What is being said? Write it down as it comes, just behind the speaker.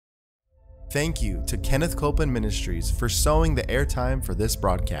Thank you to Kenneth Copeland Ministries for sowing the airtime for this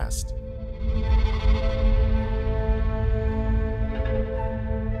broadcast.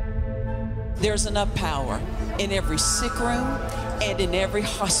 There's enough power in every sick room and in every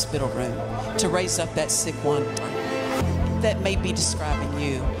hospital room to raise up that sick one. That may be describing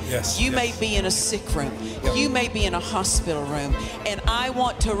you. Yes. You may be in a sick room. Yep. You may be in a hospital room. And I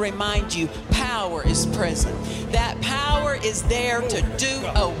want to remind you, power is present. That power is there to do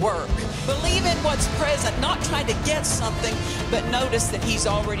a work. Believe in what's present, not trying to get something, but notice that He's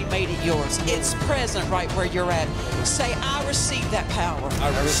already made it yours. It's present right where you're at. Say, I receive that power.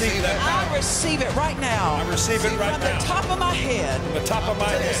 I receive that power. I receive it right now. I receive it right now. From the top of my head. From the top of my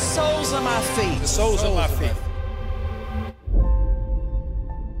head. To the soles of my feet. The soles of my feet.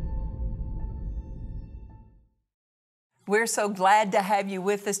 We're so glad to have you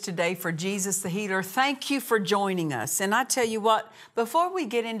with us today for Jesus the Healer. Thank you for joining us. And I tell you what, before we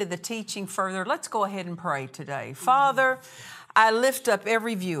get into the teaching further, let's go ahead and pray today. Father, I lift up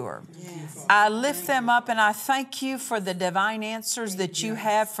every viewer. Yes. I lift them up and I thank you for the divine answers that you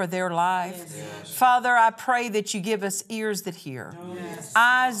have for their life. Yes. Father, I pray that you give us ears that hear, yes,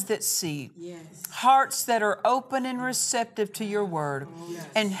 eyes that see, yes, hearts that are open and receptive to your word, yes,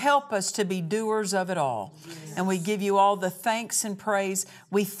 and help us to be doers of it all. Yes. And we give you all the thanks and praise.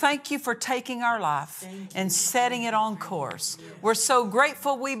 We thank you for taking our life and setting it on course. Yes. We're so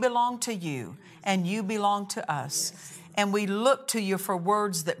grateful we belong to you and you belong to us. Yes. And we look to you for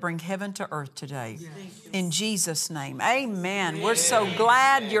words that bring heaven to earth today. In Jesus' name, amen. We're so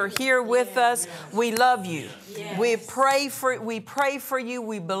glad you're here with us. We love you. We pray for you.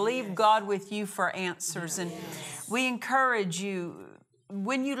 We believe God with you for answers. And we encourage you,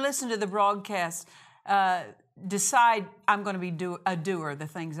 when you listen to the broadcast, decide, I'm going to be a doer, the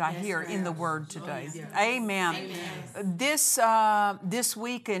things I hear in the Word today. Amen. This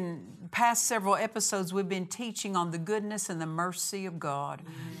week and past several episodes, we've been teaching on the goodness and the mercy of God.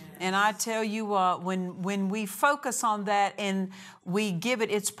 And I tell you what, when we focus on that and we give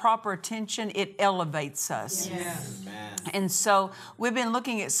it its proper attention, it elevates us. Yes. And so we've been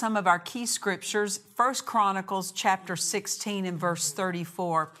looking at some of our key scriptures. 1 Chronicles chapter 16 and verse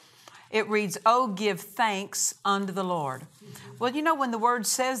 34. It reads, "Oh, give thanks unto the Lord." Well, you know, when the Word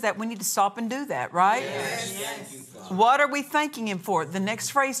says that, we need to stop and do that, right? Yes. What are we thanking Him for? The next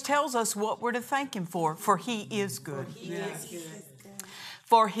phrase tells us what we're to thank Him for He is good.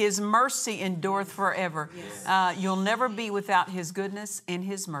 For His mercy endureth forever. Yes. You'll never be without His goodness and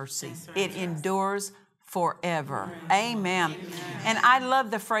His mercy. Right. It endures forever. Right. Amen. And I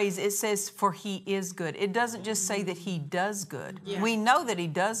love the phrase, it says, for He is good. It doesn't just say that He does good. Yeah. We know that He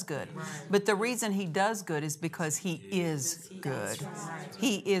does good. Right. But the reason He does good is because He is good. Right.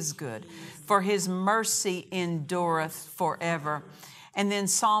 He is good. For His mercy endureth forever. And then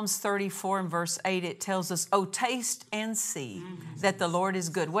Psalms 34 and verse 8, it tells us, oh, taste and see that the Lord is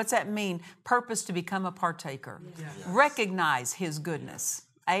good. What's that mean? Purpose to become a partaker. Yes. Recognize His goodness.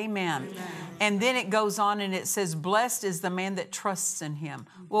 Amen. Amen. And then it goes on and it says, blessed is the man that trusts in Him.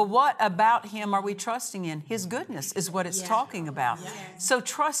 Well, what about Him are we trusting in? His goodness is what it's talking about. So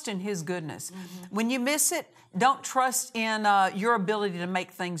trust in His goodness. When you miss it, don't trust in your ability to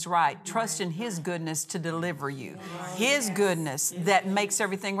make things right. Trust in His goodness to deliver you. His goodness that makes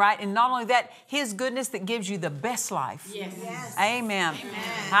everything right. And not only that, His goodness that gives you the best life. Yes. Amen.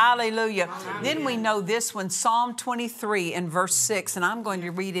 Hallelujah. Then we know this one, Psalm 23 and verse 6, and I'm going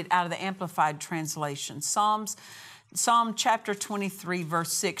to read it out of the Amplified Translation. Psalm chapter 23,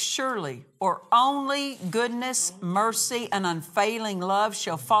 verse 6, surely or only goodness, mercy, and unfailing love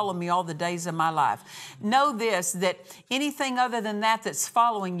shall follow me all the days of my life. Know this, that anything other than that that's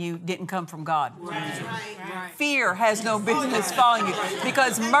following you didn't come from God. Right. Fear has no business following you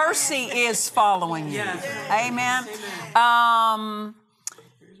because mercy is following you. Amen.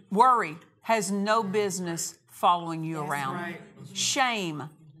 Worry has no business following you around. Shame,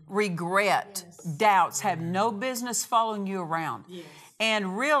 regret, doubts have no business following you around. Yes.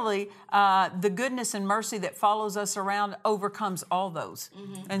 And really, the goodness and mercy that follows us around overcomes all those.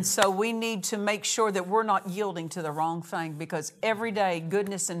 And so we need to make sure that we're not yielding to the wrong thing because every day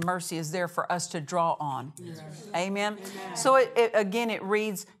goodness and mercy is there for us to draw on. Yes. Amen? So again, it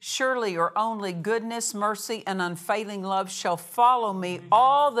reads, surely or only goodness, mercy, and unfailing love shall follow me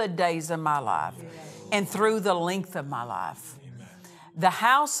all the days of my life and through the length of my life. The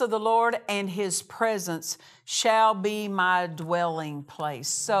house of the Lord and His presence shall be my dwelling place.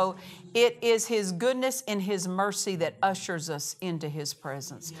 So it is His goodness and His mercy that ushers us into His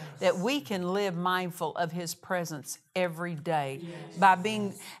presence. That we can live mindful of His presence every day by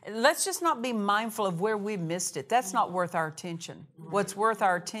being, let's just not be mindful of where we missed it. That's not worth our attention. What's worth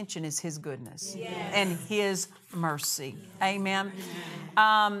our attention is His goodness and His mercy. Amen.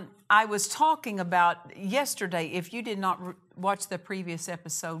 I was talking about yesterday, if you did not watch the previous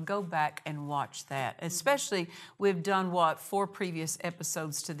episode, go back and watch that. Especially, we've done, 4 previous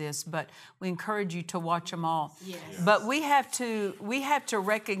episodes to this, but we encourage you to watch them all. Yes. But we have to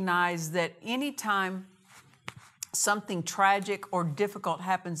recognize that anytime something tragic or difficult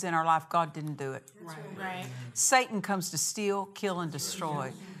happens in our life, God didn't do it. Right. Satan comes to steal, kill, and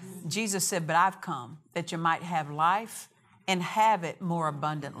destroy. Jesus said, but I've come that you might have life and have it more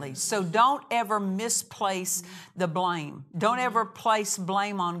abundantly. So don't ever misplace the blame. Don't ever place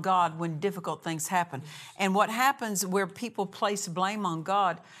blame on God when difficult things happen. And what happens where people place blame on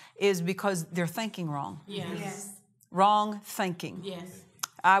God is because they're thinking wrong. Yes. Wrong thinking. Yes.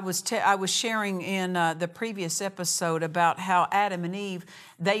 I was sharing in the previous episode about how Adam and Eve,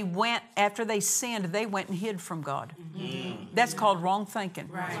 they went, after they sinned, they went and hid from God. Mm-hmm. That's called wrong thinking.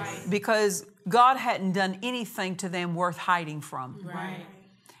 Right. Because God hadn't done anything to them worth hiding from. Right.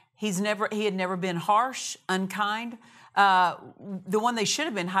 He had never been harsh, unkind. The one they should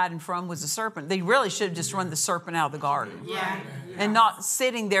have been hiding from was the serpent. They really should have just run the serpent out of the garden. Yeah. And not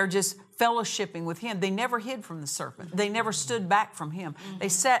sitting there just fellowshipping with him. They never hid from the serpent. They never stood back from him. They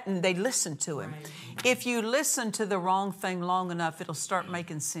sat and they listened to him. If you listen to the wrong thing long enough, it'll start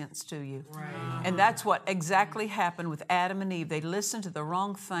making sense to you. And that's what exactly happened with Adam and Eve. They listened to the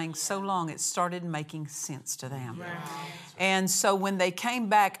wrong thing so long it started making sense to them. And so when they came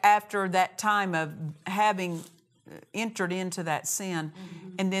back after that time of having entered into that sin,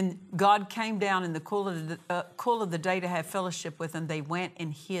 and then God came down in the cool of the day to have fellowship with them, they went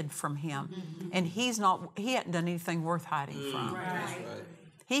and hid from him. And he hadn't done anything worth hiding from.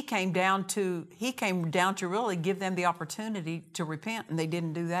 He came down to really give them the opportunity to repent, and they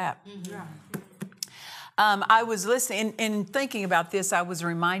didn't do that. I was listening and thinking about this. I was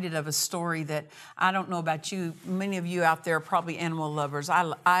reminded of a story that I don't know about you. Many of you out there are probably animal lovers.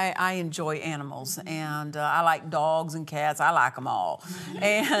 I enjoy animals, and I like dogs and cats. I like them all.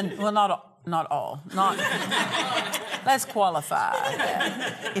 And well, not all. Let's qualify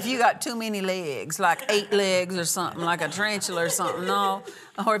that. If you got too many legs, like 8 legs or something, like a tarantula or something, no.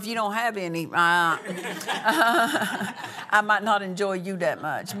 Or if you don't have any, I might not enjoy you that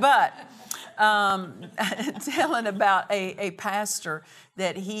much. But telling about a pastor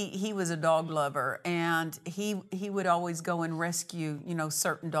that he was a dog lover, and he would always go and rescue,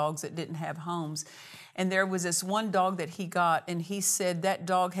 certain dogs that didn't have homes. And there was this one dog that he got, and he said that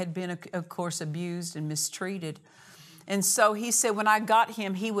dog had been, of course, abused and mistreated. And so he said when I got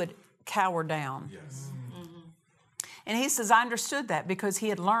him, he would cower down. Yes. And he says, I understood that because he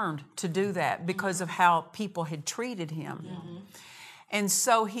had learned to do that because of how people had treated him. And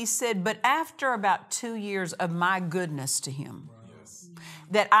so he said, but after about 2 years of my goodness to him,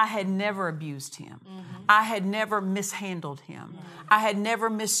 that I had never abused him. I had never mishandled him. I had never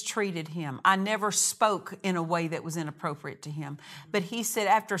mistreated him. I never spoke in a way that was inappropriate to him. But he said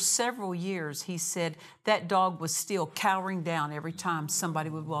after several years, he said that dog was still cowering down every time somebody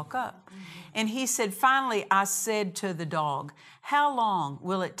would walk up. And he said, finally, I said to the dog, how long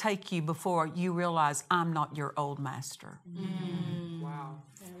will it take you before you realize I'm not your old master? Wow.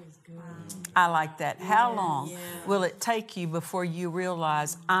 That is good. I like that. How long will it take you before you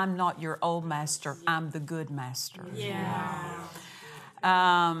realize I'm not your old master, I'm the good master?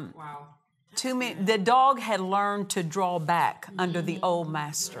 Wow. The dog had learned to draw back under the old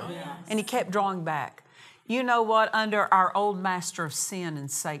master, and he kept drawing back. You know what? Under our old master of sin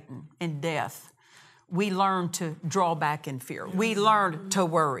and Satan and death, we learned to draw back in fear. We learned to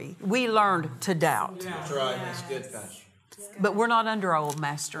worry. We learned to doubt. That's right. That's good, Pastor. But we're not under our old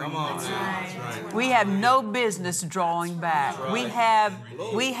master anymore. Come on. That's right. We have no business drawing back. We have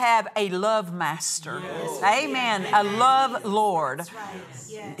a love master. Amen. A love Lord.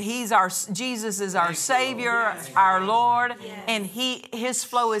 Jesus is our Savior, our Lord, and His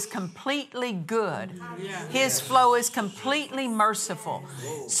flow is completely good. His flow is completely merciful.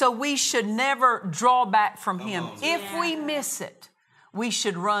 So we should never draw back from Him. If we miss it, we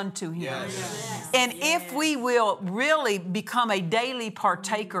should run to Him. And if we will really become a daily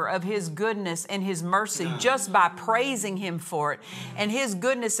partaker of His goodness and His mercy just by praising Him for it, and His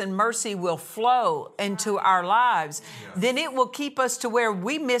goodness and mercy will flow into our lives, then it will keep us to where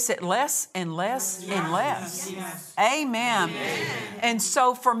we miss it less and less and less. Amen. And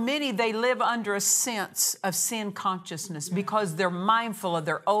so for many, they live under a sense of sin consciousness because they're mindful of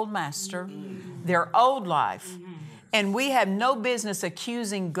their old master, their old life. And we have no business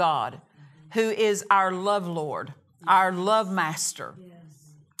accusing God, who is our love Lord, our love master,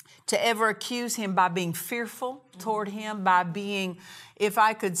 to ever accuse Him by being fearful toward Him, by being, if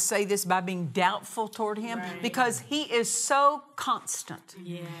I could say this, by being doubtful toward Him, because He is so constant.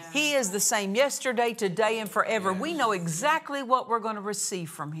 He is the same yesterday, today, and forever. We know exactly what we're going to receive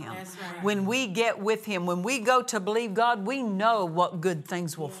from Him. When we get with Him, when we go to believe God, we know what good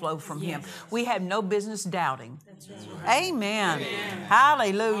things will flow from Him. We have no business doubting. Amen.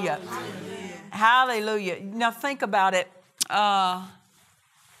 Hallelujah. Hallelujah. Now think about it.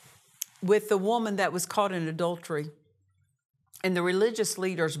 With the woman that was caught in adultery, and the religious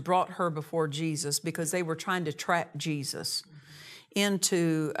leaders brought her before Jesus because they were trying to trap Jesus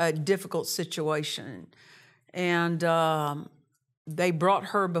into a difficult situation. And they brought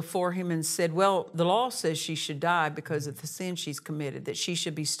her before Him and said, well, the law says she should die because of the sin she's committed, that she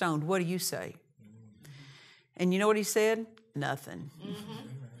should be stoned. What do you say? And you know what He said? Nothing.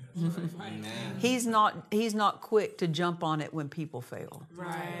 He's not quick to jump on it when people fail.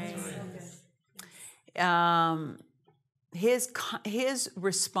 His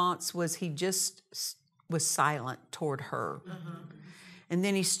response was He just was silent toward her. And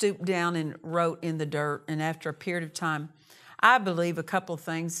then He stooped down and wrote in the dirt. And after a period of time, I believe a couple of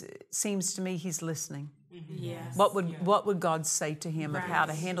things. It seems to me He's listening. What would God say to him of how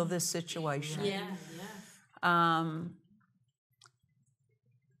to handle this situation?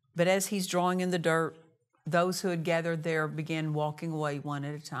 But as He's drawing in the dirt, those who had gathered there began walking away one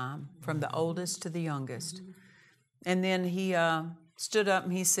at a time, from the oldest to the youngest. And then He stood up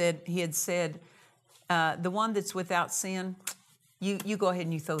and He had said, the one that's without sin, you go ahead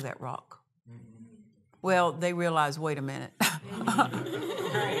and you throw that rock. Well, they realized, wait a minute.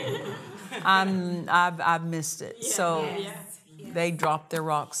 I've missed it. So they drop their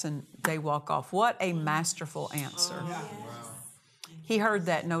rocks and they walk off. What a masterful answer. He heard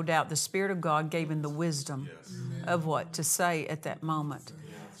that, no doubt. The Spirit of God gave him the wisdom of what to say at that moment.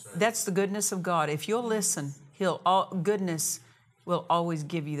 That's the goodness of God. If you'll listen, goodness will always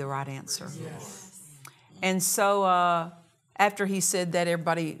give you the right answer. And so after he said that,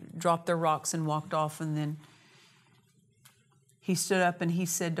 everybody dropped their rocks and walked off. And then he stood up and he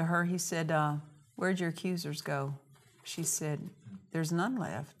said to her, he said, where'd your accusers go? She said, there's none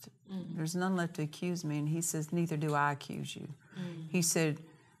left. There's none left to accuse me. And he says, neither do I accuse you. He said,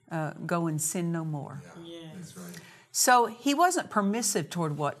 go and sin no more. That's right. So he wasn't permissive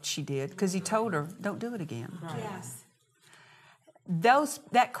toward what she did because he told her, don't do it again.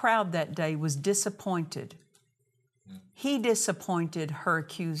 That crowd that day was disappointed. He disappointed her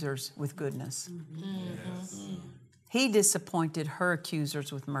accusers with goodness. He disappointed her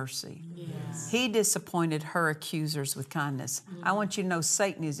accusers with mercy. He disappointed her accusers with kindness. I want you to know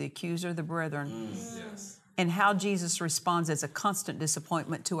Satan is the accuser of the brethren. And how Jesus responds as a constant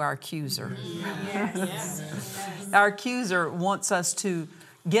disappointment to our accuser. Our accuser wants us to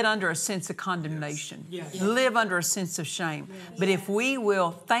get under a sense of condemnation, live under a sense of shame. But if we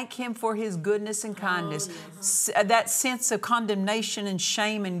will thank him for his goodness and kindness, that sense of condemnation and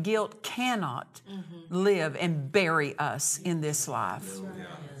shame and guilt cannot live and bury us in this life.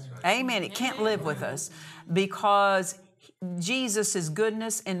 Amen. It can't live with us because Jesus'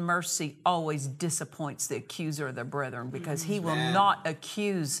 goodness and mercy always disappoints the accuser of the brethren because he will not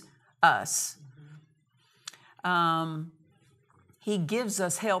accuse us. He gives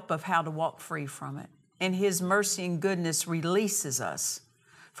us help of how to walk free from it. And his mercy and goodness releases us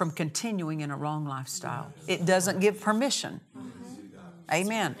from continuing in a wrong lifestyle. It doesn't give permission.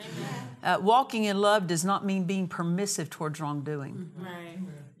 Amen. Walking in love does not mean being permissive towards wrongdoing.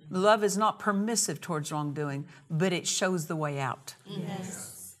 Love is not permissive towards wrongdoing, but it shows the way out.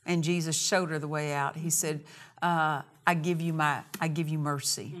 And Jesus showed her the way out. He said, I give you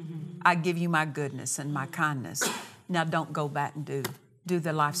mercy. I give you my goodness and my kindness. Now don't go back and do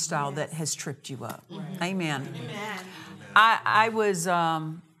the lifestyle that has tripped you up. Amen. I was,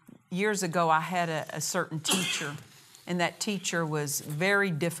 years ago, I had a certain teacher, and that teacher was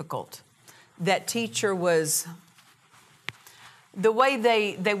very difficult. That teacher was, the way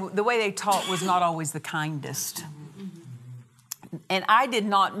they taught was not always the kindest. And I did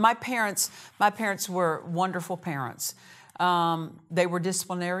not, my parents were wonderful parents. They were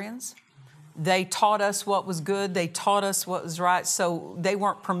disciplinarians. They taught us what was good. They taught us what was right. So they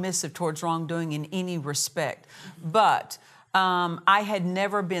weren't permissive towards wrongdoing in any respect. But I had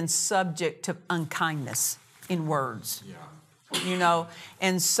never been subject to unkindness in words. You know,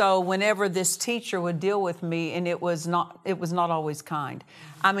 and so whenever this teacher would deal with me, and it was not always kind.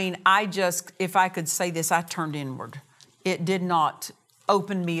 I mean, if I could say this, I turned inward. It did not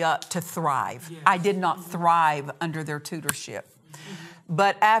open me up to thrive. Yes. I did not thrive under their tutorship.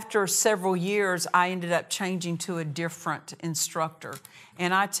 But after several years, I ended up changing to a different instructor.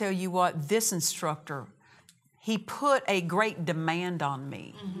 And I tell you what, this instructor, he put a great demand on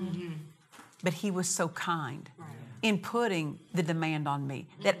me, but he was so kind in putting the demand on me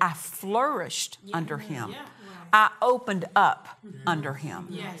that I flourished under him. I opened up under him.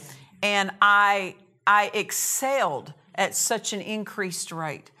 And I excelled at such an increased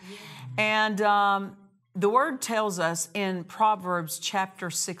rate. And the Word tells us in Proverbs chapter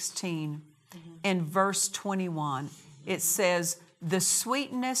 16 and verse 21, it says, the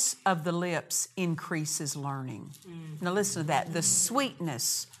sweetness of the lips increases learning. Now listen to that. The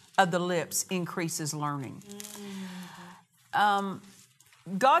sweetness of the lips increases learning.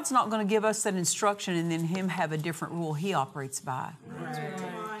 God's not going to give us that instruction and then Him have a different rule He operates by.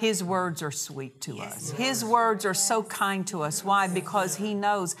 His words are sweet to us. His words are so kind to us. Why? Because He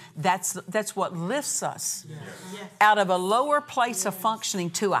knows that's what lifts us out of a lower place of functioning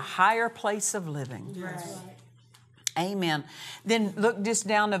to a higher place of living. Amen. Then look just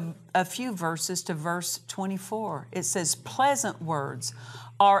down a few verses to verse 24. It says, pleasant words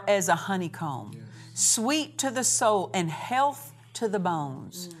are as a honeycomb, sweet to the soul and health to the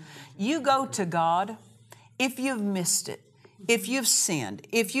bones. You go to God if you've missed it, if you've sinned,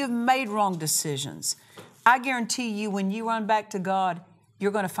 if you've made wrong decisions. I guarantee you when you run back to God,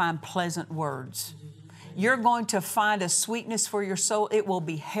 you're going to find pleasant words. You're going to find a sweetness for your soul. It will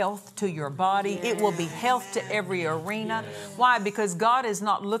be health to your body. It will be health to every arena. Why? Because God is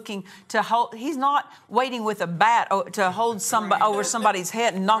not looking to hold, He's not waiting with a bat to hold somebody over somebody's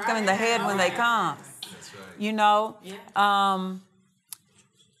head and knock them in the head when they come. You know,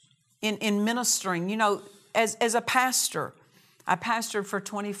 in ministering, you know, as a pastor, I pastored for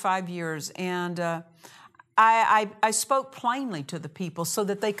 25 years, and I spoke plainly to the people so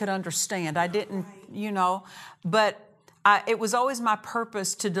that they could understand. I didn't, you know, but it was always my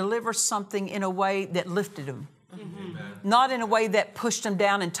purpose to deliver something in a way that lifted them, not in a way that pushed them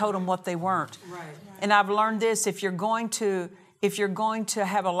down and told them what they weren't. And I've learned this: if you're going to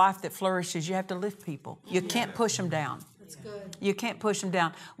have a life that flourishes, you have to lift people. You can't push them down. You can't push them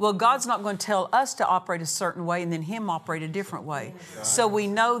down. Well, God's not going to tell us to operate a certain way and then Him operate a different way. So we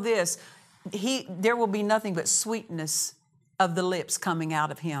know this. There will be nothing but sweetness of the lips coming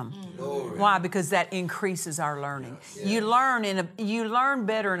out of Him. Why? Because that increases our learning. You learn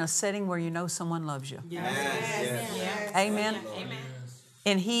better in a setting where you know someone loves you. Amen.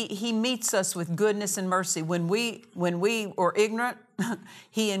 And He meets us with goodness and mercy. When we were ignorant,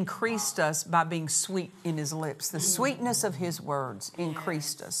 He increased us by being sweet in His lips. The sweetness of His words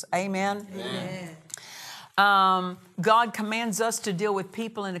increased us. Amen. God commands us to deal with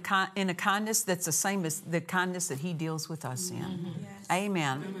people in a kindness that's the same as the kindness that He deals with us in.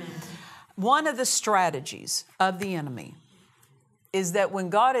 Amen. One of the strategies of the enemy is that when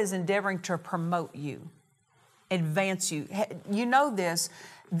God is endeavoring to promote you, advance you, you know this,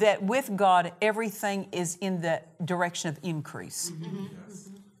 that with God, everything is in the direction of increase,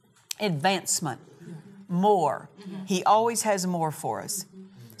 advancement, more. He always has more for us.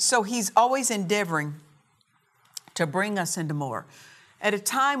 So He's always endeavoring to bring us into more. At a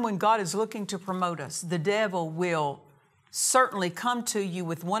time when God is looking to promote us, the devil will certainly come to you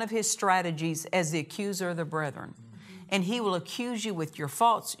with one of his strategies as the accuser of the brethren. And he will accuse you with your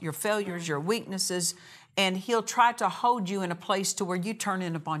faults, your failures, your weaknesses, and he'll try to hold you in a place to where you turn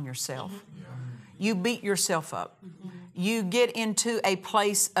in upon yourself. You beat yourself up. You get into a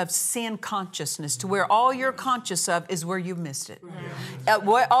place of sin consciousness to where all you're conscious of is where you missed it.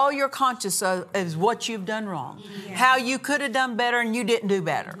 All you're conscious of is what you've done wrong. How you could have done better and you didn't do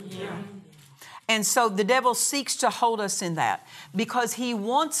better. And so the devil seeks to hold us in that because he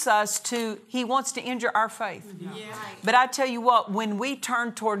wants to injure our faith. But I tell you what, when we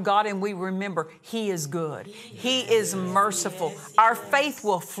turn toward God and we remember He is good, He is merciful, our faith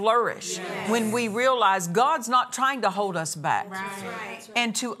will flourish when we realize God's not trying to hold us back.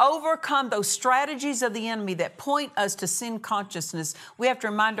 And to overcome those strategies of the enemy that point us to sin consciousness, we have to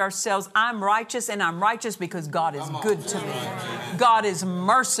remind ourselves, I'm righteous and I'm righteous because God is good to me. God is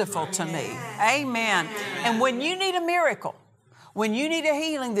merciful to me. Amen. And when you need a miracle, When you need a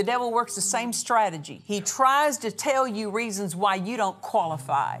healing, the devil works the same strategy. He tries to tell you reasons why you don't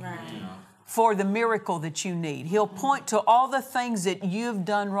qualify for the miracle that you need. He'll point to all the things that you've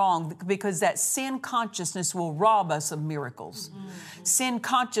done wrong, because that sin consciousness will rob us of miracles. Sin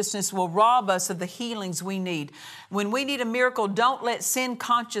consciousness will rob us of the healings we need. When we need a miracle, don't let sin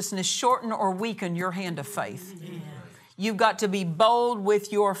consciousness shorten or weaken your hand of faith. You've got to be bold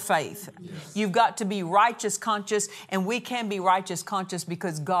with your faith. You've got to be righteous conscious, and we can be righteous conscious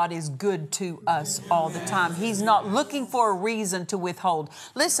because God is good to us all the time. He's not looking for a reason to withhold.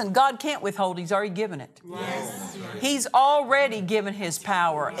 Listen, God can't withhold. He's already given it. He's already given His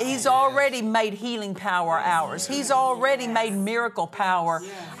power. He's already made healing power ours. He's already made miracle power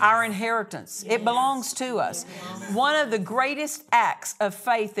our inheritance. It belongs to us. One of the greatest acts of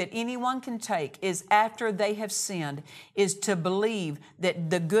faith that anyone can take is after they have sinned, is to believe that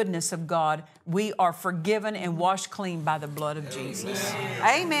the goodness of God, we are forgiven and washed clean by the blood of Jesus.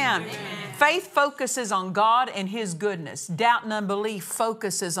 Amen. Faith focuses on God and His goodness. Doubt and unbelief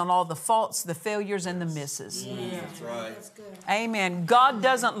focuses on all the faults, the failures, and the misses. That's right. Amen. God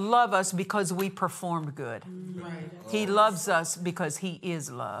doesn't love us because we performed good. He loves us because He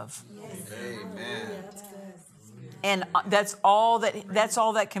is love. Amen. And that's all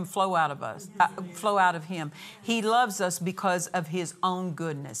that can flow out of us, flow out of Him. He loves us because of His own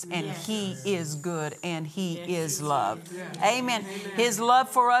goodness, and He is good, and He is love. Amen. His love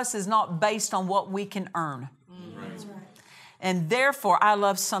for us is not based on what we can earn. And therefore, I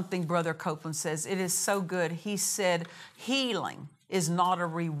love something Brother Copeland says. It is so good. He said, healing is not a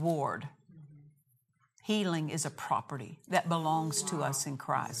reward. Healing is a property that belongs to us in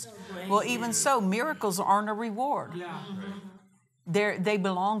Christ. Well, even so, miracles aren't a reward. They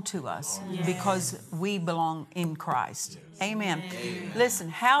belong to us because we belong in Christ. Amen. Listen,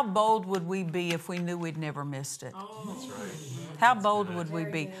 how bold would we be if we knew we'd never missed it? How bold would we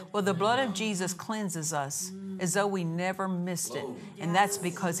be? Well, the blood of Jesus cleanses us as though we never missed it. And that's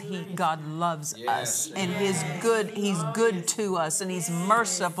because God loves us, and He's good to us, and He's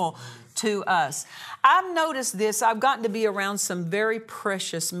merciful to us. I've noticed this. I've gotten to be around some very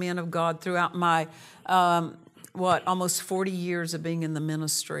precious men of God throughout my, almost 40 years of being in the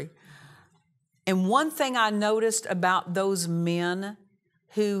ministry. And one thing I noticed about those men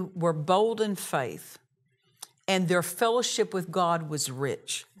who were bold in faith and their fellowship with God was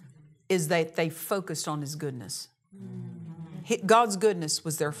rich is that they focused on His goodness. God's goodness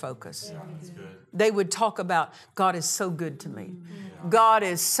was their focus. They would talk about, God is so good to me. God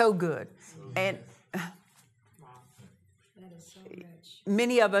is so good. And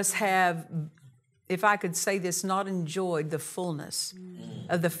many of us have, if I could say this, not enjoyed the fullness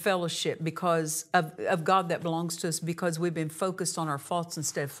of the fellowship because of God that belongs to us, because we've been focused on our faults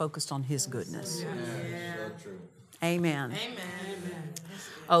instead of focused on His goodness. So true. Amen.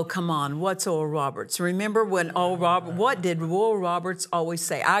 Oh, come on. What's Oral Roberts? Remember when what did Oral Roberts always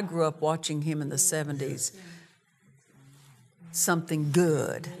say? I grew up watching him in the 70s. Something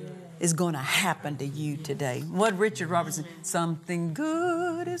good is going to happen to you today. What Richard Robertson? Something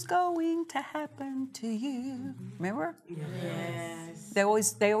good is going to happen to you. Remember? Yes.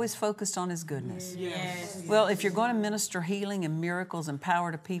 They always focused on His goodness. Yes. Well, if you're going to minister healing and miracles and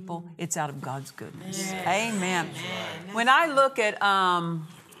power to people, it's out of God's goodness. Yes. Amen. Yes. When I look at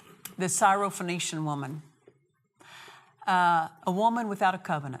the Syrophoenician woman, a woman without a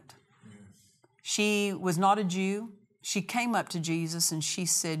covenant. She was not a Jew. She came up to Jesus and she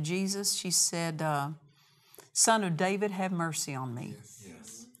said, Jesus, she said, Son of David, have mercy on me.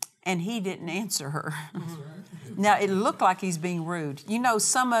 Yes. And He didn't answer her. Now, it looked like He's being rude. You know,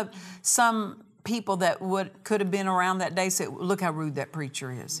 some people that could have been around that day said, look how rude that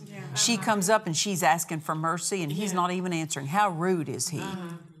preacher is. Yeah. She comes up and she's asking for mercy and He's not even answering. How rude is He?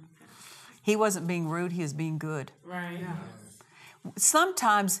 He wasn't being rude. He was being good. Right. Yeah.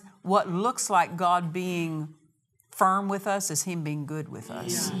 Sometimes what looks like God being firm with us is Him being good with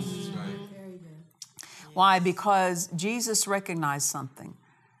us. Yes. Why? Because Jesus recognized something.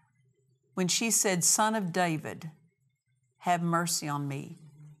 When she said, Son of David, have mercy on me.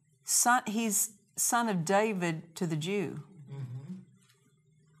 He's Son of David to the Jew.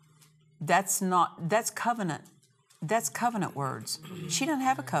 That's covenant. That's covenant words. She doesn't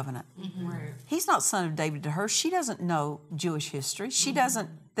have a covenant. He's not Son of David to her. She doesn't know Jewish history. She doesn't.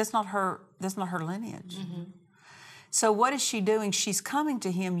 That's not her lineage. So what is she doing? She's coming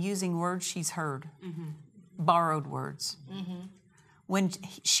to Him using words she's heard, borrowed words. When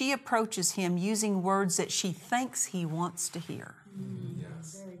she approaches Him using words that she thinks He wants to hear,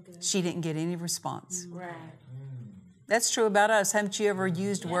 she didn't get any response. That's true about us. Haven't you ever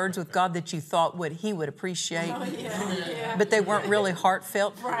used words with God that you thought He would appreciate? but they weren't really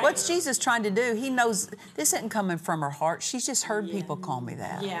heartfelt. What's Jesus trying to do? He knows this isn't coming from her heart. She's just heard people call me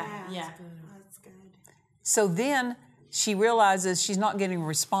that. Yeah. That's good. So then she realizes she's not getting a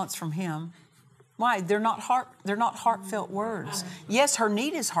response from him. Why? They're not heartfelt words. Yes, her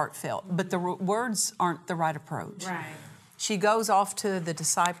need is heartfelt, but the words aren't the right approach. Right. She goes off to the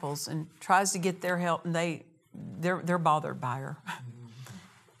disciples and tries to get their help, and they're bothered by her.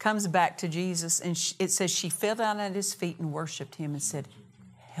 Comes back to Jesus, and it says she fell down at his feet and worshiped him and said,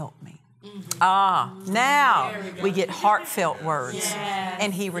 "Help me." Now we get heartfelt words. Yes,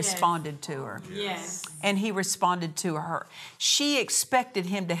 and he responded to her. Yes. And he responded to her. She expected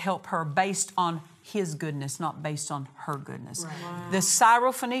him to help her based on his goodness, not based on her goodness. Right. Wow. The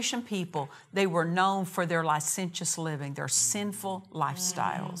Syrophoenician people, they were known for their licentious living, their sinful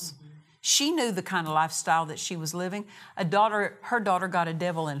lifestyles. She knew the kind of lifestyle that she was living. Her daughter got a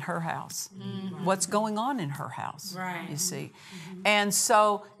devil in her house. What's going on in her house? Right. You see. And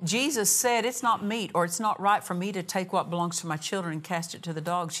so Jesus said, it's not meet or it's not right for me to take what belongs to my children and cast it to the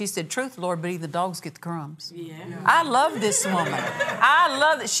dogs. She said, truth, Lord, but even the dogs get the crumbs. Yeah. I love this woman. I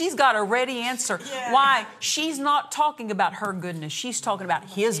love that she's got a ready answer. Why? She's not talking about her goodness. She's talking about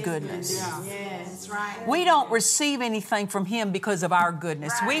his goodness. Yes, that's right. We don't receive anything from him because of our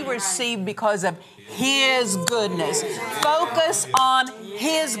goodness. We receive because of his goodness. Focus on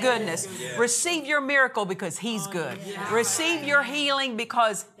his goodness. Receive your miracle because he's good. Receive your healing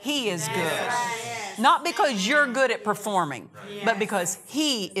because he is good. Not because you're good at performing, but because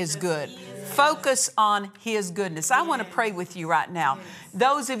he is good. Focus on his goodness. I want to pray with you right now.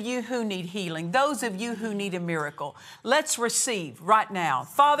 Those of you who need healing, those of you who need a miracle, let's receive right now.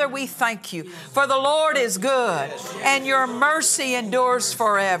 Father, we thank you, for the Lord is good and your mercy endures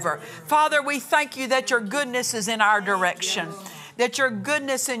forever. Father, we thank you that your goodness is in our direction, that your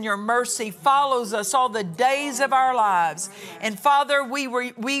goodness and your mercy follows us all the days of our lives. And Father, we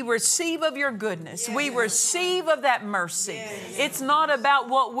receive of your goodness. We receive of that mercy. It's not about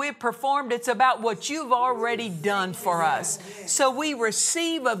what we've performed. It's about what you've already done for us. So we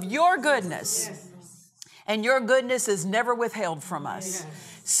receive of your goodness. And your goodness is never withheld from us.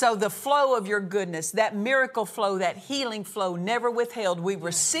 So the flow of your goodness, that miracle flow, that healing flow, never withheld. We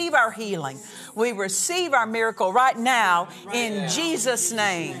receive our healing. We receive our miracle right now in Jesus'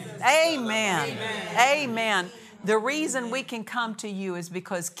 name. Amen. Amen. The reason we can come to you is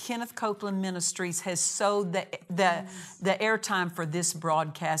because Kenneth Copeland Ministries has sowed the airtime for this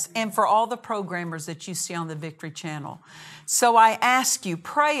broadcast and for all the programmers that you see on the Victory Channel. So I ask you,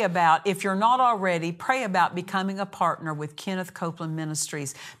 pray about, if you're not already, pray about becoming a partner with Kenneth Copeland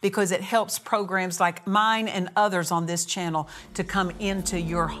Ministries, because it helps programs like mine and others on this channel to come into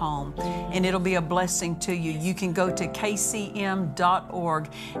your home. And it'll be a blessing to you. You can go to kcm.org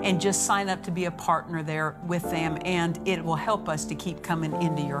and just sign up to be a partner there with them, and it will help us to keep coming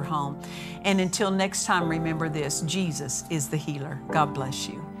into your home. And until next time, remember this: Jesus is the healer. God bless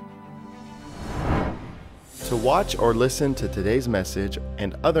you. To watch or listen to today's message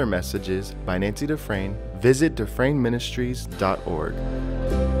and other messages by Nancy Dufresne, visit DufresneMinistries.org.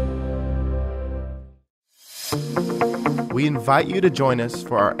 We invite you to join us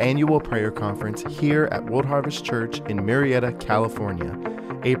for our annual prayer conference here at World Harvest Church in Murrieta, California,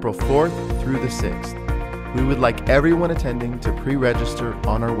 April 4th through the 6th. We would like everyone attending to pre-register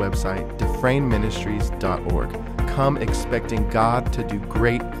on our website, DufresneMinistries.org. Come expecting God to do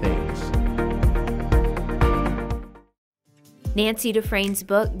great things. Nancy Dufresne's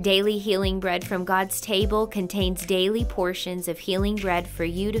book, Daily Healing Bread from God's Table, contains daily portions of healing bread for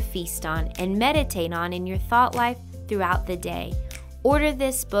you to feast on and meditate on in your thought life throughout the day. Order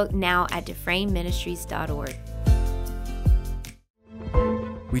this book now at DufresneMinistries.org.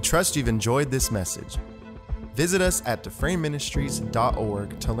 We trust you've enjoyed this message. Visit us at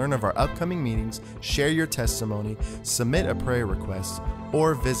DufresneMinistries.org to learn of our upcoming meetings, share your testimony, submit a prayer request,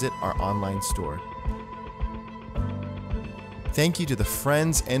 or visit our online store. Thank you to the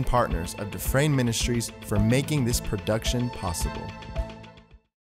friends and partners of Dufresne Ministries for making this production possible.